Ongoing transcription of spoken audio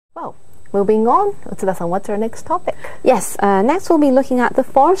Well, moving on, Utsuda-san, what's our next topic? Yes, next we'll be looking at the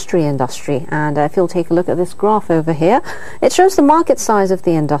forestry industry, and if you'll take a look at this graph over here, it shows the market size of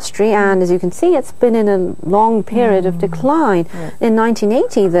the industry, and as you can see, it's been in a long period of decline. In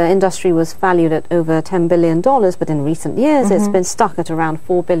 1980, the industry was valued at over $10 billion, but in recent years, it's been stuck at around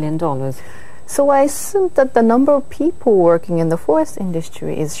 $4 billion. So I assume that the number of people working in the forest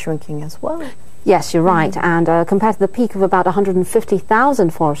industry is shrinking as well. Yes, you're right. And compared to the peak of about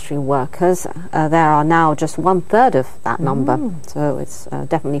 150,000 forestry workers, there are now just 1/3 of that number. So it's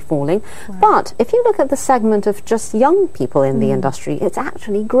definitely falling. Right. But if you look at the segment of just young people in the industry, it's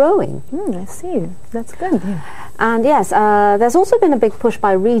actually growing. I see. That's good. Yeah. And yes, there's also been a big push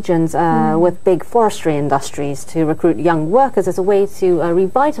by regions with big forestry industries to recruit young workers as a way to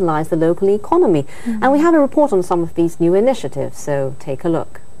revitalize the local economy. And we have a report on some of these new initiatives, so take a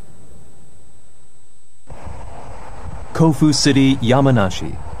look. Kofu City,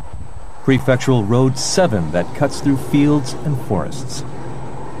 Yamanashi, Prefectural Road 7 that cuts through fields and forests.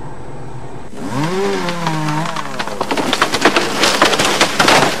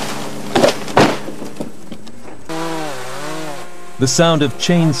 The sound of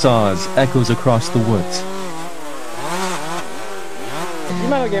chainsaws echoes across the woods.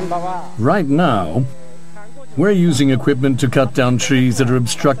 Right now, we're using equipment to cut down trees that are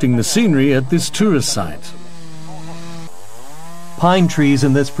obstructing the scenery at this tourist site. Pine trees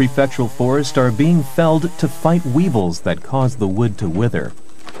in this prefectural forest are being felled to fight weevils that cause the wood to wither.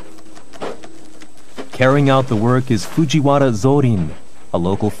 Carrying out the work is Fujiwara Zorin, a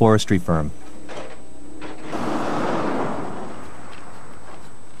local forestry firm.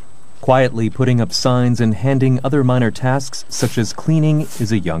 Quietly putting up signs and handing other minor tasks such as cleaning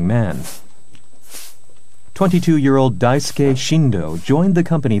is a young man. 22-year-old Daisuke Shindo joined the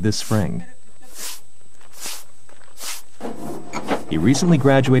company this spring. He recently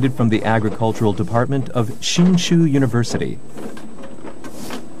graduated from the agricultural department of Shinshu University.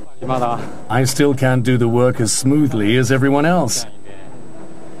 I still can't do the work as smoothly as everyone else.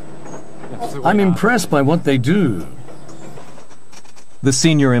 I'm impressed by what they do. The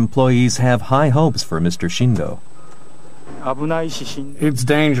senior employees have high hopes for Mr. Shindo. It's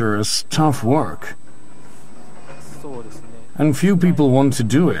dangerous, tough work. And few people want to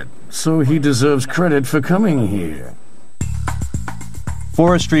do it, so he deserves credit for coming here.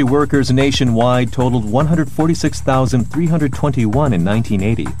 Forestry workers nationwide totaled 146,321 in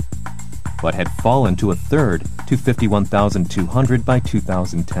 1980, but had fallen to a third to 51,200 by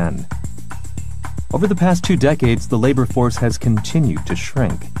 2010. Over the past 2 decades, the labor force has continued to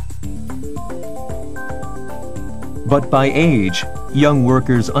shrink. But by age, young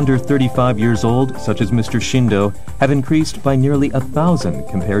workers under 35 years old, such as Mr. Shindo, have increased by nearly 1,000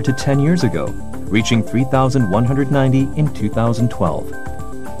 compared to 10 years ago, reaching 3,190 in 2012.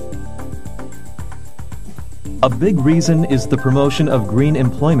 A big reason is the promotion of green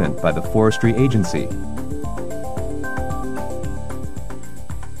employment by the Forestry Agency.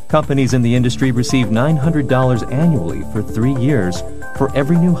 Companies in the industry receive $900 annually for 3 years for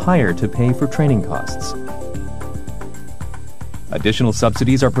every new hire to pay for training costs. Additional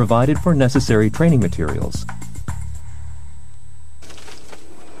subsidies are provided for necessary training materials.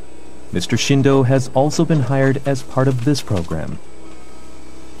 Mr. Shindo has also been hired as part of this program.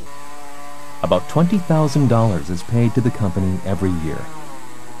 About $20,000 is paid to the company every year.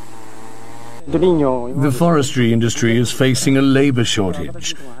 The forestry industry is facing a labor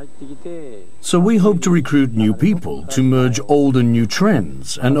shortage. So we hope to recruit new people to merge old and new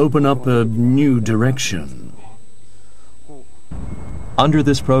trends and open up a new direction. Under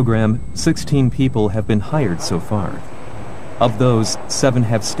this program, 16 people have been hired so far. Of those, 7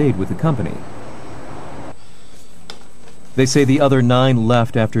 have stayed with the company. They say the other 9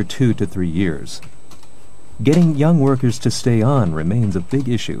 left after 2 to 3 years. Getting young workers to stay on remains a big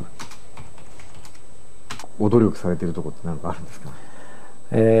issue.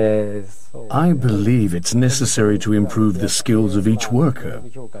 I believe it's necessary to improve the skills of each worker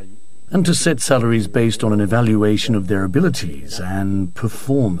and to set salaries based on an evaluation of their abilities and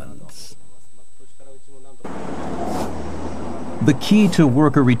performance. The key to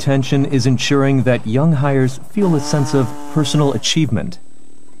worker retention is ensuring that young hires feel a sense of personal achievement.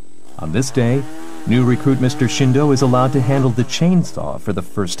 On this day, new recruit Mr. Shindo is allowed to handle the chainsaw for the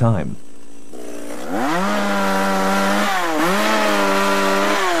first time.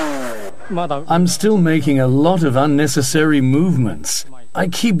 I'm still making a lot of unnecessary movements. I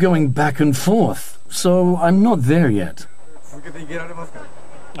keep going back and forth, so I'm not there yet.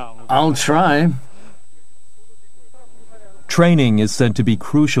 I'll try. Training is said to be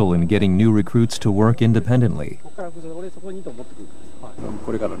crucial in getting new recruits to work independently.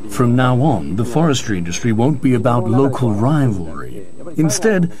 From now on, the forestry industry won't be about local rivalry.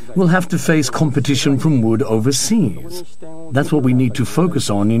 Instead, we'll have to face competition from wood overseas. That's what we need to focus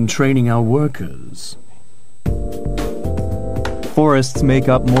on in training our workers. Forests make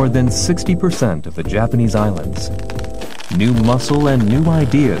up more than 60% of the Japanese islands. New muscle and new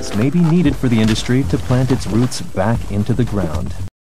ideas may be needed for the industry to plant its roots back into the ground.